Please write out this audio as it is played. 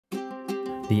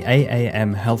The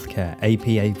AAM Healthcare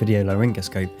APA Video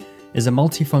Laryngoscope is a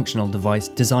multifunctional device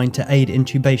designed to aid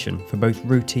intubation for both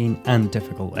routine and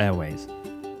difficult airways.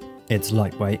 Its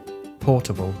lightweight,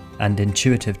 portable, and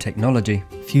intuitive technology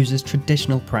fuses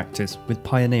traditional practice with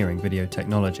pioneering video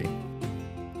technology.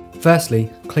 Firstly,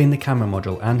 clean the camera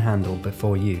module and handle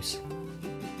before use.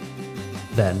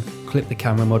 Then, clip the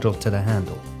camera module to the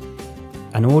handle.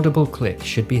 An audible click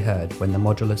should be heard when the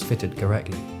module is fitted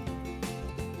correctly.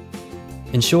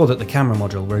 Ensure that the camera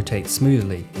module rotates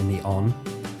smoothly in the on,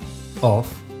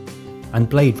 off, and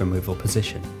blade removal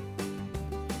position.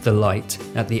 The light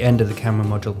at the end of the camera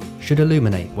module should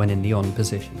illuminate when in the on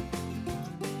position.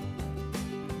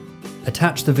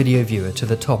 Attach the video viewer to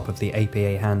the top of the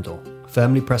APA handle,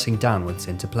 firmly pressing downwards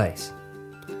into place.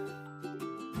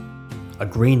 A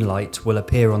green light will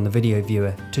appear on the video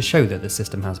viewer to show that the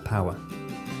system has power.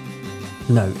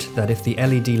 Note that if the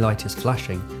LED light is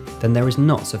flashing, then there is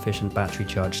not sufficient battery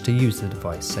charge to use the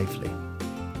device safely.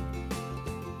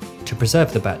 To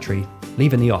preserve the battery,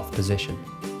 leave in the off position.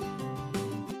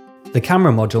 The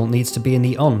camera module needs to be in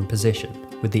the on position,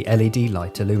 with the LED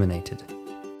light illuminated.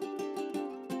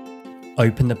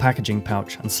 Open the packaging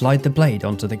pouch and slide the blade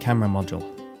onto the camera module.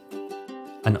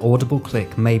 An audible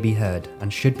click may be heard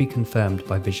and should be confirmed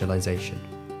by visualization.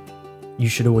 You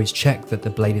should always check that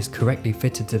the blade is correctly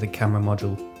fitted to the camera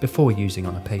module before using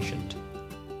on a patient.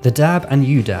 The dab and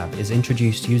U-dab is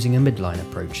introduced using a midline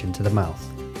approach into the mouth.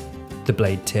 The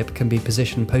blade tip can be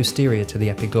positioned posterior to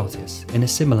the epiglottis in a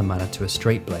similar manner to a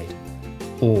straight blade,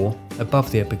 or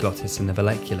above the epiglottis in the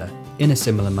vallecula in a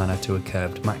similar manner to a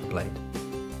curved Mac blade.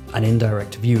 An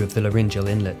indirect view of the laryngeal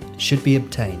inlet should be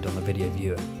obtained on the video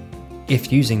viewer.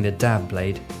 If using the dab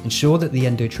blade, ensure that the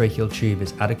endotracheal tube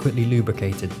is adequately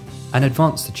lubricated and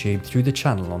advance the tube through the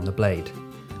channel on the blade.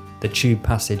 The tube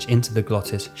passage into the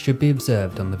glottis should be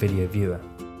observed on the video viewer.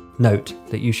 Note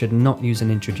that you should not use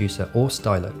an introducer or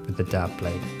stylet with the dab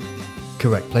blade.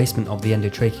 Correct placement of the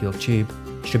endotracheal tube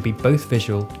should be both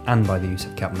visual and by the use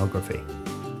of capnography.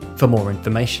 For more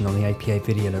information on the APA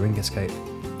Video Laryngoscope,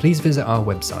 please visit our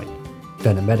website,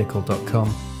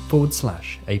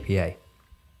 venomedical.com/APA.